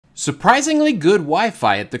Surprisingly good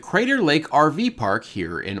Wi-Fi at the Crater Lake RV Park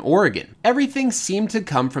here in Oregon. Everything seemed to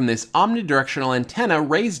come from this omnidirectional antenna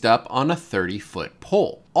raised up on a 30-foot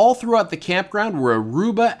pole. All throughout the campground were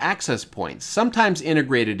Aruba access points, sometimes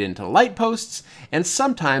integrated into light posts and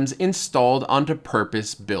sometimes installed onto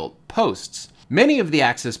purpose-built posts. Many of the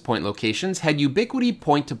access point locations had ubiquity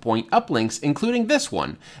point-to-point uplinks, including this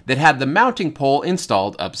one that had the mounting pole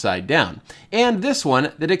installed upside down, and this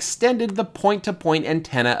one that extended the point-to-point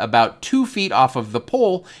antenna about 2 feet off of the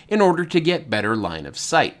pole in order to get better line of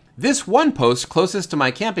sight. This one post closest to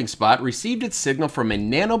my camping spot received its signal from a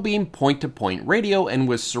nanobeam point-to-point radio and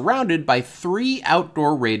was surrounded by 3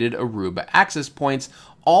 outdoor rated Aruba access points,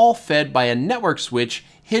 all fed by a network switch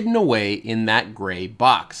hidden away in that gray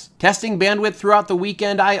box. Testing bandwidth throughout the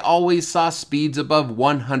weekend, I always saw speeds above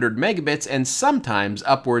 100 megabits and sometimes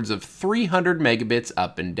upwards of 300 megabits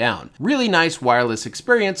up and down. Really nice wireless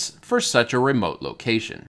experience for such a remote location.